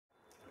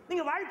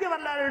நீங்கள் வாழ்க்கை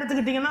வரலாறு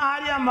எடுத்துக்கிட்டிங்கன்னா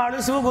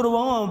ஆரியாம்பாளும்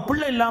சிவகுருவும்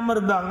பிள்ளை இல்லாமல்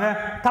இருந்தாங்க,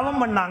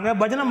 தவம் பண்ணாங்க,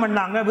 பஜனம்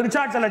பண்ணாங்க.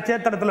 விருச்சாச்சல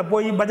சேத்திரத்தில்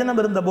போய்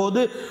பஜனம்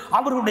இருந்தபோது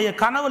அவருடைய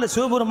கனவுல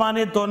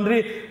சிவபெருமானே தோன்றி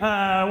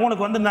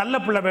உனக்கு வந்து நல்ல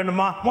பிள்ளை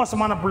வேணுமா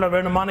மோசமான பிள்ளை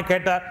வேணுமான்னு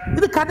கேட்டார்.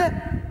 இது கதை.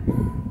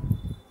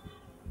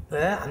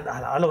 அந்த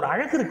அதில் ஒரு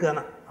அழகு இருக்குது.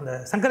 ஆனால் அந்த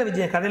சங்கர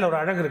விஜய கதையில் ஒரு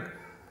அழகு இருக்குது.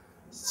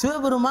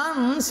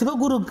 சிவபெருமான்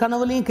சிவகுரு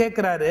கனவுலையும்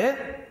கேட்குறாரு,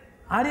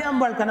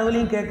 ஆரியாம்பாள்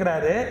கனவுலையும்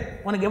கேட்குறாரு,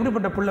 உனக்கு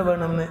எப்படிப்பட்ட பிள்ளை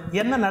வேணும்னு.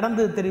 என்ன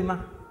நடந்தது தெரியுமா?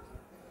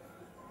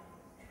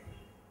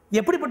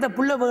 எப்படிப்பட்ட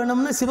பிள்ளை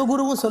வேணும்னு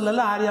சிவகுருவும்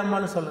சொல்லலை,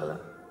 ஆரியாம்பாளும் சொல்லலை.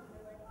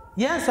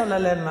 ஏன்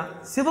சொல்லலைன்னா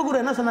சிவகுரு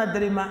என்ன சொன்னார்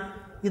தெரியுமா?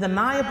 இதை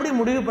நான் எப்படி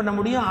முடிவு பண்ண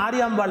முடியும்,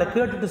 ஆரியாம்பாளை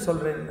கேட்டுட்டு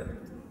சொல்கிறேன்.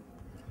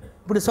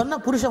 இப்படி சொன்ன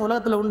புருஷன்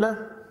உலகத்தில் உண்டா?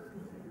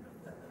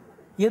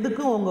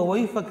 எதுக்கும் உங்கள்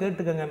ஒய்ஃபை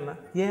கேட்டுக்கங்கன்னா.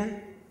 ஏன்?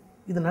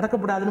 இது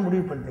நடக்கப்படாதுன்னு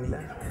முடிவு பண்ணிட்டீங்களே.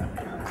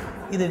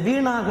 இது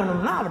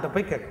வீணாகணும்னா அவட்ட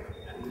போய் கேட்க.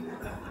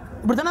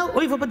 இப்படி தானே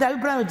ஒய்ஃபை பற்றி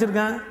அபிப்பிராயம்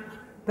வச்சுருக்கேன்.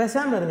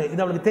 பேசாமல் இருங்க.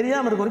 இது அவளுக்கு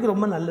தெரியாமல் இருக்க வரைக்கும்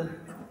ரொம்ப நல்லது.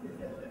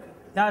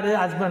 யார்?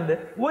 ஹஸ்பண்டு.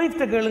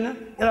 ஒய்ஃப்கிட்ட கேளுங்க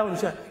ஏதாவது ஒரு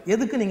விஷயம்.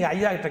 எதுக்கு நீங்கள்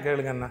ஐயா கிட்ட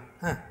கேளுங்கண்ணா?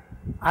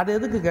 அது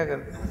எதுக்கு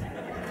கேட்குறது?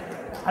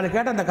 அதை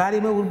கேட்டால் அந்த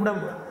காரியமே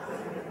உருப்பிடாம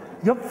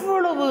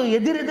எவ்வளவு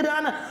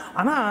எதிரெதிரான.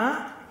 ஆனால்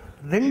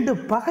 2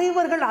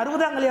 பகைவர்கள்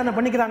 60ஆம் கல்யாணம்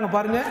பண்ணிக்கிறாங்க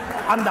பாருங்க.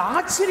 அந்த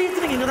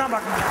ஆச்சரியத்தை நீங்கள் இங்கே தான்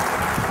பார்க்கணும்.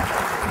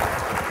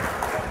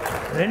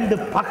 2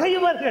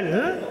 பகைவர்கள்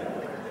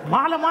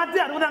மாலை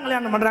மாற்றி 60ஆம்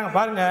கல்யாணம் பண்ணுறாங்க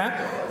பாருங்க.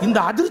 இந்த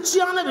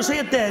அதிர்ச்சியான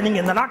விஷயத்தை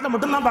நீங்கள் இந்த நாட்டில்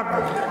மட்டும்தான்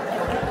பார்க்கணும்.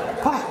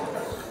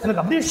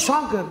 எனக்கு அப்படியே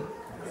ஷாக்கு.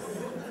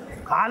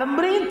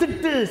 காலம்பரையும்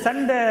திட்டு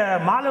சண்டை,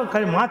 மாலை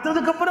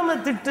மாற்றதுக்கு அப்புறம்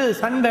திட்டு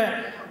சண்டை.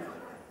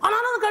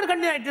 ஆனாலும் அது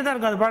கண்டி ஆகிட்டு தான்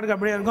இருக்கும். அது பாட்டுக்கு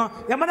அப்படியே இருக்கும்.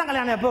 80ஆம்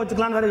கல்யாணம் எப்போ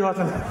வச்சுக்கலான்னு வேற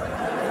யோசனை.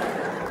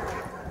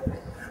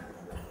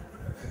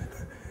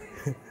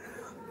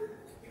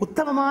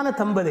 உத்தமமான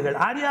தம்பதிகள்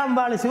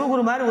ஆரியாம்பாள்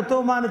சிவகுரு மாதிரி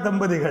உத்தமமான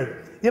தம்பதிகள்.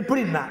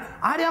 எப்படின்னா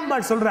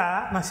ஆரியாம்பாள் சொல்றா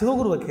நான்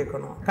சிவகுருவை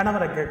கேட்கணும்,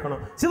 கணவரை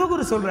கேட்கணும்.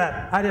 சிவகுரு சொல்றார்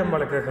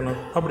ஆரியாம்பாளை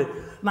கேட்கணும். அப்படி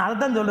நான்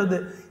அதுதான் சொல்றது.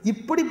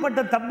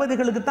 இப்படிப்பட்ட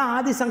தம்பதிகளுக்கு தான்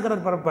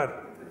ஆதிசங்கரர் பிறப்பார்.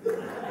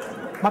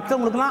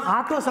 மற்றவங்களுக்குலாம்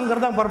ஆட்டோ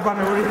சங்கர் தான்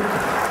பிறப்பாங்க.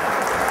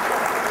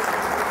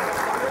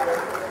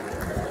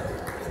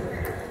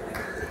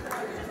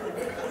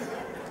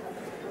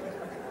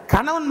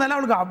 கணவன் மேலே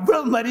அவளுக்கு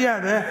அவ்வளவு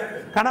மரியாதை.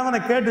 கணவனை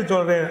கேட்டு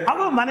சொல்றேன்,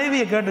 அவள்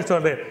மனைவியை கேட்டு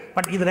சொல்றேன்.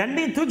 பட் இது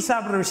 2ஐயும் தூக்கி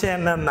சாப்பிட்ற விஷயம்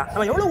என்னன்னா,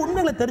 நம்ம எவ்வளோ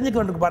உண்மைகளை தெரிஞ்சுக்க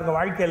வேண்டியிருக்கு பாருங்க.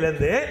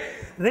 வாழ்க்கையிலேருந்து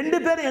 2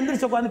 பேரும்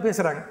எந்திரிச்சு உட்காந்து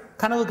பேசுகிறாங்க.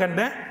 கனவு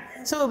கண்டேன்,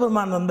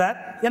 சிவபெருமான் வந்தார்,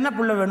 என்ன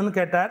பிள்ளை வேணும்னு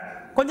கேட்டார்.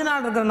 கொஞ்ச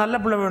நாள் இருக்கிற நல்ல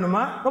பிள்ளை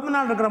வேணுமா, ரொம்ப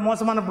நாள் இருக்கிற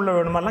மோசமான பிள்ளை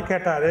வேணுமாலாம்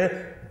கேட்டார்.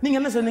 நீங்கள்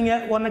என்ன சொன்னீங்க?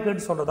 உன்னை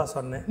கேட்டு சொல்கிறதா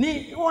சொன்னேன். நீ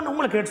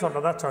உங்களை கேட்டு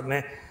சொல்கிறதா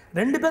சொன்னேன்.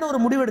 2 பேரும் ஒரு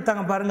முடிவு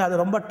எடுத்தாங்க பாருங்கள்.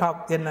 அது ரொம்ப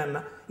டாப்.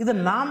 என்னன்னா இது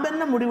நாம்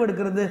என்ன முடிவு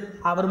எடுக்கிறது,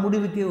 அவர்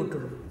முடிவுக்கே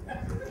விட்டுடும்.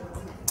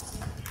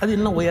 அது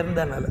இன்னும்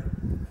உயர்ந்த நிலை.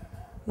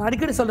 நான்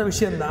அடிக்கடி சொல்கிற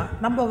விஷயந்தான்.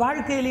 நம்ம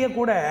வாழ்க்கையிலேயே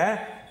கூட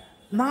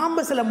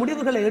நாம் சில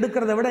முடிவுகளை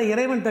எடுக்கிறத விட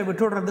இறைவன்கிட்ட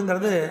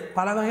விட்டுவிடுறதுங்கிறது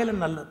பல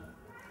வகையில் நல்லது.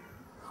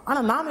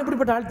 ஆனால் நாம்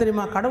எப்படிப்பட்ட ஆள்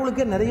தெரியுமா?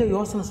 கடவுளுக்கே நிறைய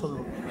யோசனை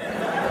சொல்லுவோம்.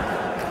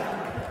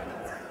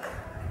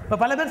 இப்போ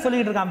பல பேர்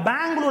சொல்லிக்கிட்டு இருக்கான்,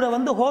 பெங்களூரை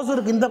வந்து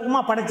ஹோசூருக்கு இந்த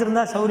பக்கமாக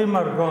படைச்சிருந்தா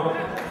சௌரியமாக இருக்கும்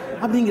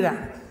அப்படிங்கிறான்.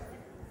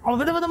 அவன்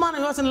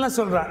விதவிதமான யோசனைலாம்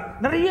சொல்கிறான்.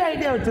 நிறைய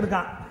ஐடியா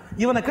வச்சுருக்கான்.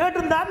 இவனை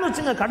கேட்டிருந்தாருன்னு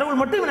வச்சுங்க, கடவுள்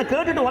மட்டும் இவனை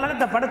கேட்டுட்டு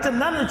உலகத்தை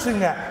படைச்சிருந்தான்னு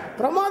வச்சுங்க,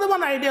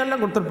 பிரமாதமான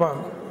ஐடியாலாம்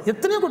கொடுத்துருப்பாங்க.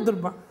 எத்தனையோ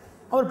கொடுத்துருப்பான்.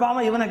 அவர்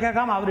பாவம் இவனை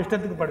கேட்காம அவர்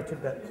இஷ்டத்துக்கு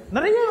படிச்சுட்டார்.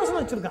 நிறைய யோசனை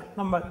வச்சுருக்கான்.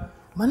 நம்ம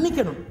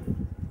மன்னிக்கணும்.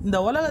 இந்த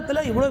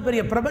உலகத்தில் இவ்வளோ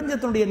பெரிய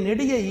பிரபஞ்சத்தினுடைய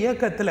நெடிய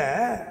இயக்கத்தில்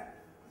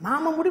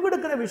நாம்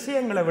முடிவெடுக்கிற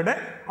விஷயங்களை விட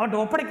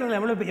அவன்கிட்ட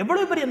ஒப்படைக்கிறதுல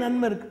எவ்வளோ பெரிய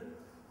நன்மை இருக்குது.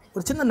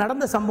 ஒரு சின்ன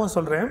நடந்த சம்பவம்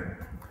சொல்கிறேன்.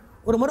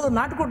 ஒரு முறை ஒரு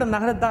நாட்டுக்கோட்டை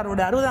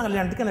நகரத்தாருடைய 60ஆம்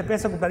கல்யாணத்துக்கு என்னை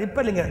பேச கூப்பிட்டாரு. இப்போ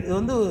இல்லைங்க, இது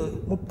வந்து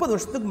 30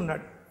 வருஷத்துக்கு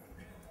முன்னாடி,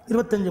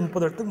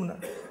 25-30 வருஷத்துக்கு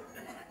முன்னாடி.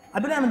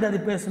 அபிராமி அது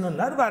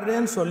பேசணுன்னாரு.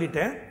 வர்றேன்னு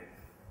சொல்லிட்டேன்.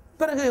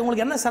 பிறகு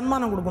உங்களுக்கு என்ன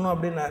சன்மானம் கொடுக்கணும்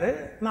அப்படின்னாரு.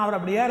 நான் அவர்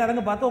அப்படி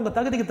இறங்க பார்த்து உங்கள்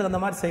தகுதிக்கு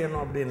தகுந்த மாதிரி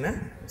செய்யணும் அப்படின்னு.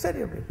 சரி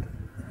அப்படின்ட்டு.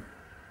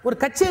 ஒரு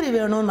கச்சேரி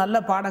வேணும்,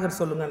 நல்ல பாடகர்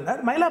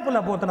சொல்லுங்கன்னார்.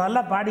 மயிலாப்பூரில் போத்த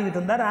நல்லா பாடிக்கிட்டு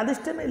இருந்தார்.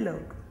 அதிர்ஷ்டமே இல்லை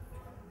அவருக்கு.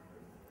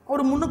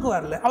 அவர் முன்னுக்கு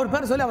வரல. அவர்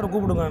பேர் சொல்லி அவரை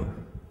கூப்பிடுங்க,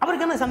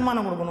 அவருக்கு என்ன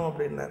சன்மானம் கொடுக்கணும்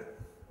அப்படின்னார்.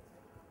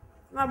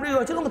 நான் அப்படி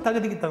வச்சு உங்கள்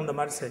தகுதிக்கு தகுந்த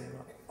மாதிரி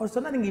செய்யணும். அவர்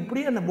சொன்னால் நீங்கள்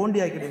இப்படியே என்ன போண்டி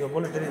ஆக்கிடுங்க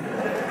போல தெரியுது,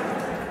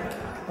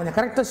 கொஞ்சம்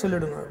கரெக்டாக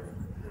சொல்லிவிடுங்க.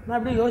 நான்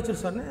அப்படியே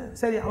யோசிச்சுட்டு சொன்னேன்.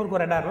 சரி அவருக்கு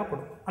ஒரு 2000 ரூபா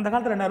கொடுக்கும். அந்த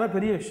காலத்தில் 2000 ரூபா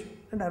பெரிய விஷயம்.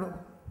 2000 ரூபா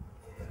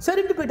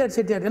சரிட்டு போயிட்டார்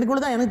செட்டியார். எனக்கு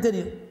இவ்வளோ தான் எனக்கு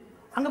தெரியும்.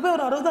 அங்கே போய்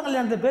ஒரு 60ஆம்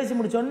கல்யாணத்தை பேசி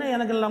முடிச்சோடனே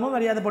எனக்கு இல்லாமல்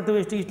மரியாதை பட்டு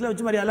வேஷ்டியில்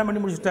வச்சு மரியாதை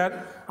பண்ணி முடிச்சுட்டார்.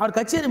 அவர்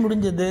கச்சேரி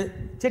முடிஞ்சது.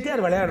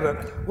 செட்டியார் விளையாடுறார்.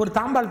 ஒரு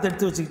தாம்பாளத்தை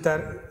எடுத்து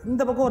வச்சுக்கிட்டார்.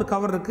 இந்த பக்கம் ஒரு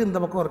கவர் இருக்குது,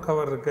 இந்த பக்கம் ஒரு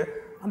கவர் இருக்குது.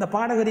 அந்த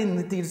பாடகரையும்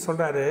நிறுத்திக்கிட்டு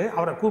சொல்கிறாரு.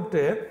 அவரை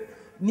கூப்பிட்டு,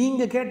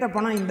 நீங்கள் கேட்ட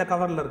பணம் இந்த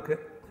கவரில்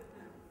இருக்குது,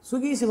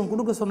 சுகிசிவம்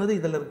கொடுக்க சொன்னது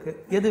இதில் இருக்குது,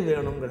 எது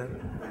வேணுங்கிறார்.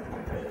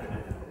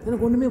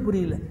 எனக்கு ஒன்றுமே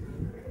புரியல.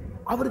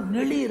 அவர்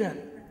நெளிகிறார்.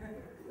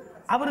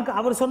 அவருக்கு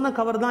அவர் சொன்ன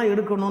கவர் தான்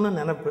எடுக்கணும்னு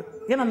நினைப்பு.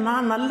 ஏன்னா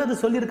நான் நல்லது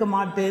சொல்லியிருக்க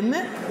மாட்டேன்னு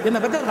என்னை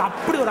பற்றி அவருக்கு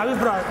அப்படி ஒரு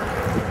அபிப்பிராயம்.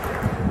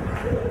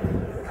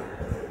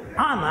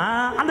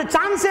 ஆனால் அந்த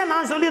சான்ஸே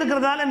நான்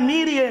சொல்லியிருக்கிறதால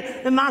மீறி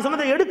நான்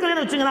சொன்னதை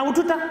எடுக்கலன்னு வச்சுங்க, நான்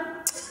விட்டுட்டேன்.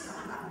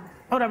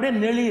 அவர் அப்படியே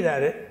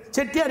நெளிகிறாரு.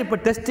 செட்டியார் இப்போ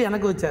டெஸ்ட்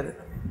எனக்கு வச்சார்.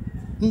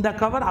 இந்த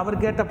கவர்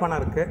அவர் கேட்ட பணம்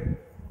இருக்குது,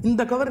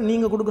 இந்த கவர்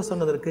நீங்கள் கொடுக்க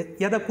சொன்னதற்கு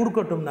எதை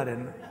கொடுக்கட்டும்னாரு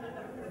என்ன.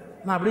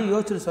 நான் அப்படியே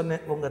யோசிச்சுட்டு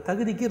சொன்னேன், உங்கள்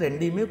தகுதிக்கு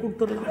ரெண்டையுமே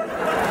கொடுத்துடலாம்,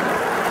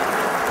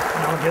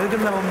 நமக்கு எதுக்கு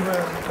இந்த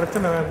உங்கள்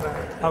பிரச்சனை வேண்டாம்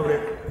அப்படி.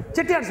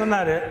 செட்டியார்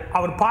சொன்னார்,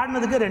 அவர்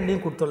பாடினதுக்கு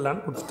ரெண்டையும்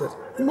கொடுத்துடலான்னு கொடுத்துட்டார்,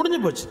 முடிஞ்சு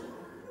போச்சு.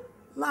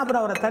 நான்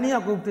அப்புறம் அவரை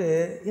தனியாக கூப்பிட்டு,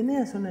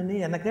 என்னையா சொன்னேன் நீ?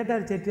 என்னை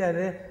கேட்டார்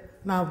செட்டியார்.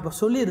 நான் இப்போ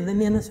சொல்லியிருந்தேன்,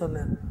 நீ என்ன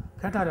சொன்னேன்?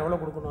 கேட்டார் எவ்வளோ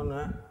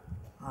கொடுக்கணுன்னு.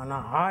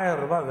 நான் 1000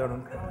 ரூபாய்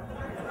வேணும்னு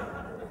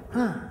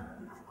கேட்டேன்.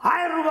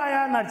 1000 ரூபாயா?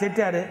 நான்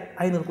செட்டியார்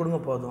 500 கொடுங்க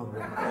போதும்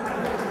அப்படின்னு.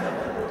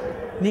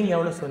 நீங்கள்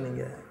எவ்வளோ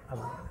சொன்னீங்க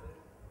அப்படின்னு.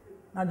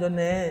 நான்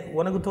சொன்னேன்,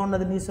 உனக்கு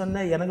தோணுனது நீ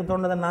சொன்ன, எனக்கு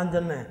தோணுனதை நான்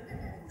சொன்னேன்.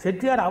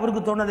 செட்டியார்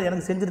அவருக்கு தோணுனதை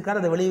எனக்கு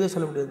செஞ்சுருக்காரு, அதை வெளியவே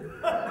சொல்ல முடியாது.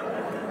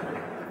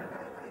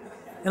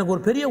 எனக்கு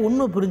ஒரு பெரிய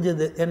உண்மை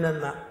புரிஞ்சது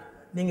என்னென்னா,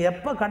 நீங்கள்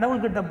எப்போ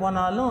கடவுள்கிட்ட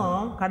போனாலும்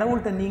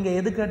கடவுள்கிட்ட நீங்கள்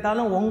எது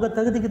கேட்டாலும் உங்கள்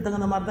தகுதிக்கு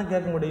தகுந்த மாதிரி தான்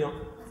கேட்க முடியும்.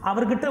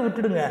 அவர்கிட்ட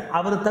விட்டுடுங்க,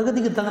 அவர்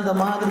தகுதிக்கு தகுந்த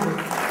மாதிரி.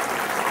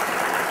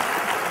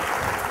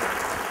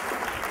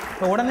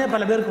 இப்போ உடனே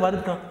பல பேருக்கு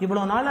வருத்தம்,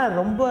 இவ்வளோ நாளாக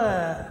ரொம்ப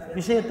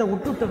விஷயத்தை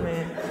விட்டுட்டோமே,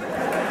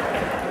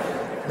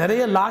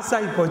 நிறைய லாஸ்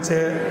ஆகி போச்சு,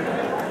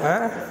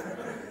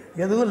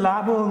 எதுவும்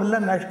லாபமும் இல்லை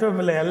நஷ்டமும்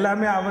இல்லை,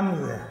 எல்லாமே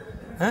அவனுது.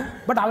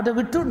 பட் அவர்கிட்ட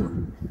விட்டுடணும்.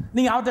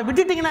 நீங்கள் அவர்கிட்ட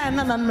விட்டுட்டிங்கன்னா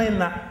என்ன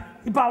நன்மைன்னா,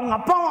 இப்போ அவங்க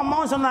அப்பாவும்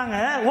அம்மாவும் சொன்னாங்க,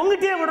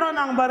 உங்ககிட்டயே விடுறோம்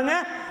நாங்கள் பாருங்க.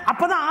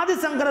 அப்போ தான்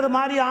ஆதிசங்கரர்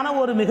மாதிரியான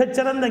ஒரு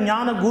மிகச்சிறந்த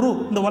ஞான குரு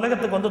இந்த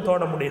உலகத்துக்கு வந்து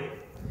தோட முடியும்.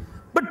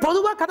 பட்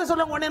பொதுவாக கதை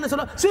சொல்லுவாங்க, உடனே என்ன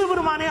சொல்லுவோம்,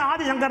 சிவபெருமானே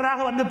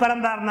ஆதிசங்கராக வந்து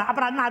பிறந்தார்னா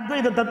அப்புறம் என்ன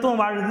அத்வைத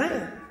தத்துவம் வாழுது?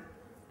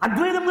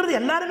 அத்வைதம்ங்கிறது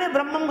எல்லாருமே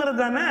பிரம்மங்கிறது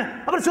தானே.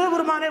 அப்புறம்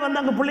சிவபெருமானே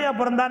வந்து அங்கே பிள்ளையா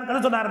பிறந்தான்னு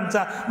கதை சொல்ல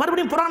ஆரம்பிச்சா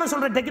மறுபடியும் புராணம்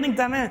சொல்ற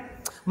டெக்னிக் தானே.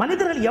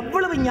 மனிதர்கள்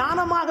எவ்வளவு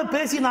ஞானமாக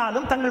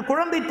பேசினாலும் தங்கள்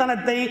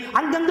குழந்தைத்தனத்தை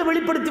அங்கங்கு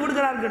வெளிப்படுத்தி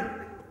விடுகிறார்கள்.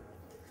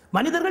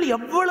 மனிதர்கள்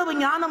எவ்வளவு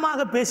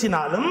ஞானமாக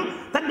பேசினாலும்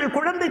தங்கள்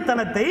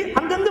குழந்தைத்தனத்தை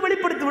அங்கங்கு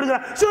வெளிப்படுத்தி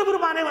விடுகிறார்.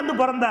 சிவபெருமானே வந்து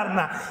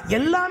பிறந்தார்னா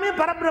எல்லாமே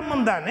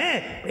பரபிரம்மம் தானே,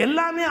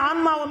 எல்லாமே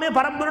ஆன்மாவுமே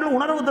பரம்பொருள்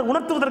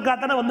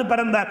உணர்த்துவதற்காகத்தானே வந்து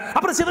பிறந்தார்.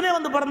 அப்புறம் சிவனே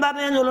வந்து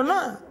பிறந்தார்னு ஏன்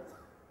சொல்லணும்?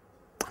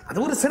 அது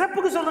ஒரு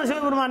சிறப்புக்கு சொல்ற.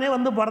 சிவபெருமானே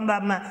வந்து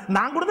பிறந்தார்னா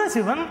நான் கூட தான்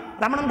சிவன்,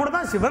 ரமணன் கூட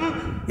தான் சிவன்,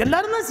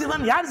 எல்லாரும் தான்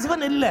சிவன். யார்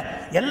சிவன் இல்லை?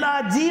 எல்லா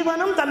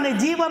ஜீவனும் தன்னை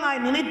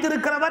ஜீவனாய்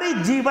நினைத்திருக்கிற வரை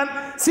ஜீவன்,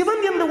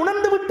 சிவன் என்று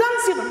உணர்ந்து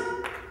விட்டால் சிவன்.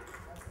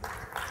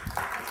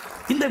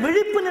 இந்த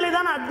விழிப்பு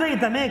நிலைதான்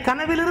அத்வைதமே.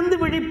 கனவிலிருந்து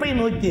விழிப்பை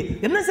நோக்கி.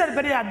 என்ன சார்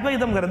பெரிய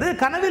அத்வைதம்ங்கிறது?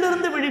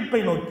 கனவிலிருந்து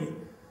விழிப்பை நோக்கி.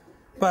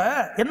 இப்ப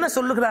என்ன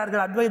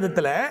சொல்லுகிறார்கள்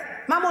அத்வைதத்தில்?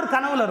 நாம் ஒரு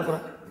கனவுல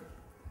இருக்கிறோம்,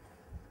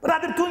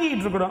 ராத்திரி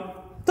தூங்கிட்டு இருக்கிறோம்,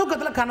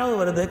 தூக்கத்தில் கனவு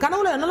வருது.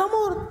 கனவுல என்னெல்லாமோ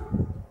வருது.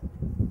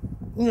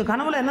 இங்க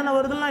கனவுல என்னென்ன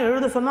வருதுன்னா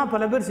எழுத சொன்னா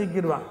பல பேர்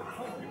சிக்கிடுவாங்க.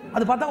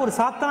 அது பார்த்தா ஒரு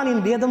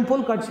சாத்தானின் வேதம்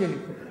போல் காட்சி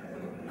அளிக்கும்.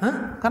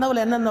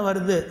 கனவுல என்னென்ன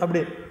வருது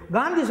அப்படி.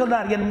 காந்தி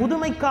சொல்றார், என்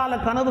முதுமை கால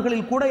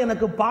கனவுகளில் கூட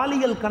எனக்கு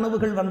பாலியல்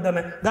கனவுகள்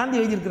வந்தன. காந்தி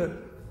எழுதியிருக்கிறார்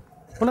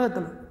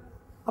உலகத்தில்.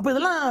 அப்போ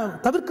இதெல்லாம்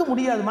தவிர்க்க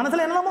முடியாது.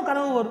 மனசில் என்னெல்லாமோ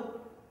கனவு வரும்.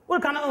 ஒரு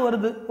கனவு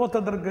வருது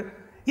ஒருத்தருக்கு.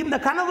 இந்த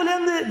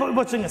கனவுலேருந்து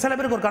வச்சுங்க, சில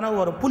பேருக்கு ஒரு கனவு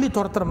வரும், புலி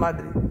துரத்துற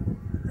மாதிரி,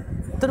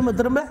 திரும்ப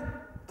திரும்ப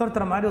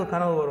துரத்துற மாதிரி ஒரு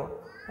கனவு வரும்.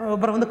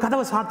 அப்புறம் வந்து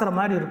கதவை சாத்துற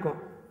மாதிரி இருக்கும்,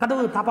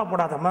 கதவு தாப்பா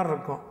போடாத மாதிரி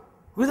இருக்கும்,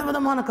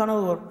 விதவிதமான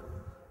கனவு வரும்.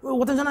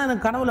 ஒருத்தன்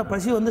எனக்கு கனவுல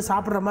பசி வந்து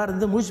சாப்பிட்ற மாதிரி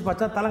இருந்து முழிச்சு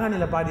பார்த்தா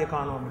தலகாணியில் பாதியை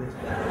காணும் அப்படின்னு.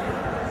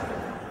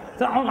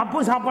 அவங்க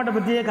அப்போ சாப்பாட்டை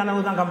பற்றியே கனவு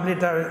தான்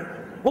கம்ப்ளீட்டாக.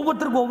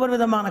 ஒவ்வொருத்தருக்கும் ஒவ்வொரு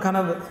விதமான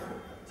கனவு.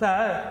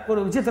 சார் ஒரு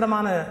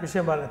விசித்திரமான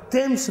விஷயம் பாருங்க,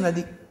 தேம்ஸ்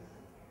நதி,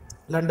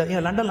 லண்டன்.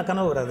 ஏன் லண்டனில்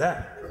கனவு வராத?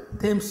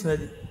 தேம்ஸ்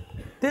நதி,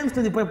 தேம்ஸ்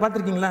நதி போய்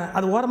பார்த்துருக்கீங்களா?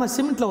 அது ஓரமாக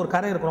சிமெண்ட்டில் ஒரு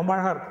கரை இருக்கும், ரொம்ப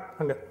அழகாக இருக்கும்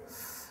அங்கே.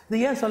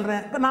 இது ஏன்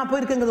சொல்கிறேன், இப்போ நான்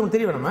போயிருக்கேங்கிறது உங்களுக்கு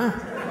தெரிய வேணுமா?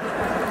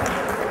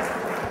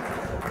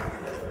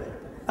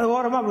 அது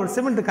ஓரமாக ஒரு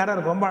சிமெண்ட் கரை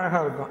இருக்கும், ரொம்ப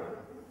அழகாக இருக்கும்.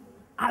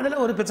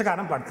 அதில் ஒரு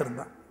பிச்சைக்காரன்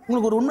படுத்திருந்தான்.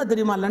 உங்களுக்கு ஒரு உண்மை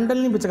தெரியுமா?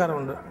 லண்டன்லேயும் பிச்சைக்காரன்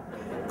உண்டு,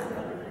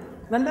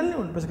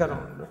 லண்டன்லேயும் உண்டு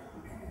பிச்சைக்காரன் உண்டு.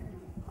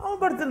 அவன்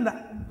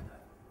படுத்திருந்தான்.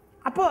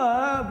 அப்போ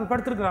இப்போ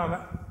படுத்துருக்குறான்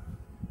அவன்.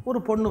 ஒரு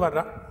பொண்ணு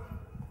வர்றான்,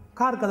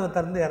 கார் கதவை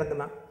திறந்து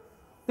இறக்குனான்.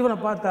 இவனை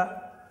பார்த்தா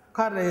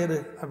காரில் ஏறு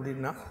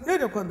அப்படின்னா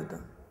ஏறி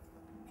உட்காந்துட்டான்.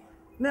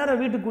 நேராக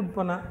வீட்டுக்கு கூப்பிட்டு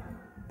போனான்,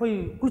 போய்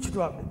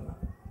குளிச்சுட்டு வா அப்படின்னா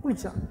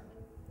குளித்தான்.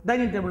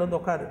 டைனிங் டேபிள் வந்து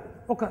உட்காரு,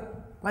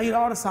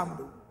 வயிறார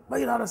சாப்பிடு,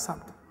 வயிறார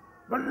சாப்பிட்டு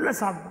நல்லா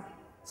சாப்பிட்டான்.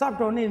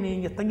 சாப்பிட்ட உடனே நீ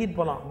இங்கே தங்கிட்டு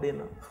போகலாம்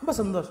அப்படின்னா ரொம்ப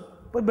சந்தோஷம்.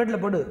 போய்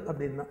பெட்டில் படு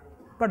அப்படின்னா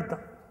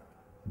படுத்தான்.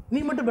 நீ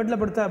மட்டும்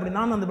பெட்டில் படுத்த அப்படி,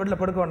 நானும் அந்த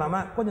பெட்டில் படுக்க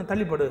வேண்டாமல் கொஞ்சம்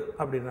தள்ளி படு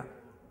அப்படின்னா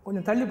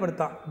கொஞ்சம் தள்ளி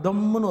படுத்தான்.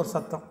 தொம்முன்னு ஒரு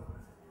சத்தம்.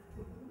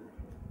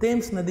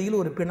 தேம்ஸ்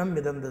நதியில் ஒரு பிணம்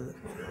மிதந்தது.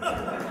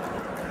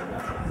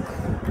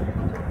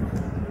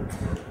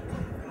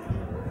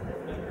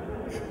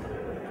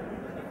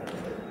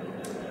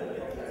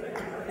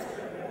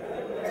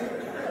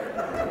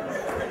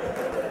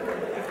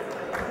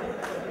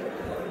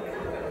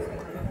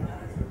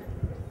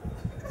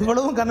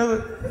 இவ்வளவும் கனவு.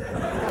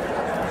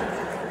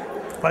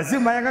 பசி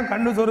மயக்கம்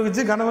கண்ணு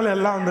சொருகிச்சு, கனவுல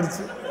எல்லாம்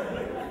வந்துருச்சு.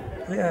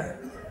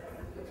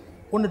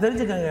 ஒன்று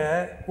தெரிஞ்சுக்கங்க,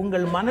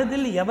 உங்கள்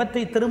மனதில்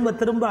எவற்றை திரும்ப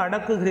திரும்ப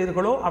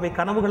அடக்குகிறீர்களோ அவை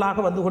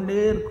கனவுகளாக வந்து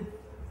கொண்டே இருக்கும்,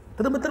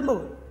 திரும்ப திரும்ப.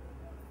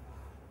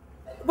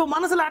 இப்போ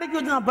மனசில் அடக்கி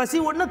வச்சு நான் பசி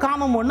ஒன்று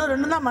காமம் ஒன்று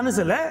ரெண்டு தான்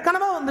மனசில்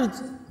கனவாக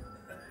வந்துருச்சு,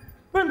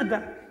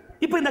 விழுந்துட்டேன்.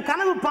 இப்போ இந்த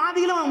கனவு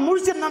பாதியில் அவன்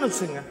முழிச்சிருந்தான்னு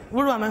வச்சுங்க,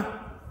 விழுவானே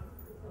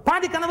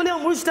பாதி கனவுலேயே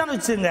அவன் முழிச்சிட்டான்னு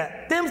வச்சுங்க,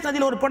 தேம்ஸ்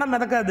நதியில் ஒரு படம்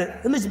மிதக்காது,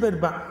 எந்திரிச்சு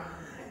போயிருப்பான்.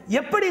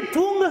 எப்படி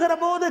தூங்குகிற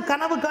போது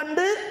கனவு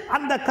கண்டு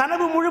அந்த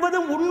கனவு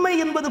முழுவதும் உண்மை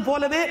என்பது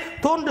போலவே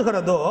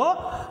தோன்றுகிறதோ,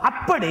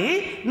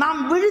 அப்படி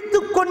நாம்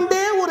விழித்துக்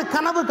கொண்டே ஒரு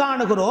கனவு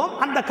காணுகிறோம்.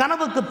 அந்த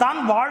கனவுக்கு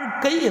தான்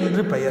வாழ்க்கை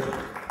என்று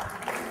பெயர்.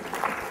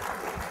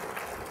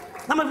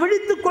 நம்ம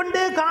விழித்துக்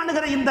கொண்டே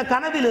காணுகிற இந்த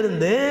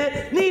கனவிலிருந்து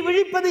நீ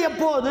விழிப்பது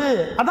எப்போது?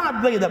 அதான்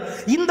அத்வைதம்.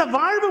 இந்த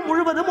வாழ்வு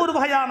முழுவதும் ஒரு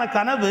வகையான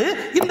கனவு.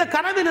 இந்த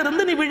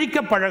கனவிலிருந்து நீ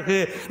விழிக்க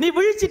பழகு. நீ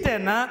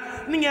விழிச்சிட்டேன்னா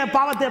நீங்க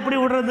பாவத்தை எப்படி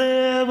விடுறது,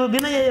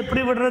 வினையை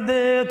எப்படி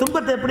விடுறது,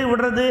 துன்பத்தை எப்படி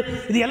விடுறது,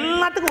 இது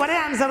எல்லாத்துக்கும் ஒரே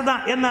ஆன்சர்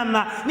தான்.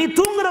 என்னன்னா, நீ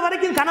தூங்குற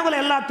வரைக்கும் கனவுல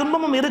எல்லா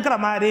துன்பமும் இருக்கிற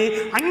மாதிரி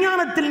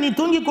அஞ்ஞானத்தில் நீ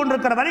தூங்கி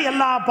கொண்டிருக்கிற வரை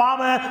எல்லா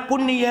பாவ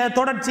புண்ணிய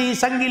தொடர்ச்சி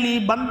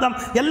சங்கிலி பந்தம்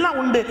எல்லாம்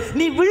உண்டு.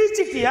 நீ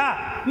விழிச்சிட்டியா,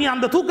 நீ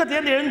அந்த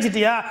தூக்கத்திலிருந்து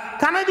எழுஞ்சிட்டியா,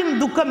 கனவின்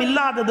துக்கம்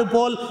இல்லாதது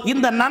போல்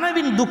இந்த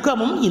நனவின்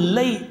துக்கமும்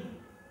இல்லை.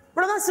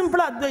 இவ்வளவுதான்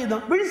சிம்பிளா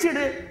அத்வைதம்.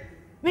 விழிச்சிடு,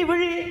 நீ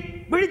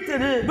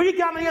விழித்திடு.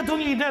 விழிக்காமையே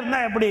தூங்கிக்கிட்டே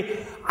இருந்தா எப்படி?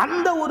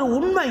 அந்த ஒரு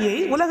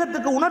உண்மையை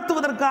உலகத்துக்கு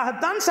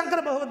உணர்த்துவதற்காகத்தான்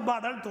சங்கர பகவத்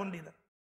பாதால் தோன்றியது.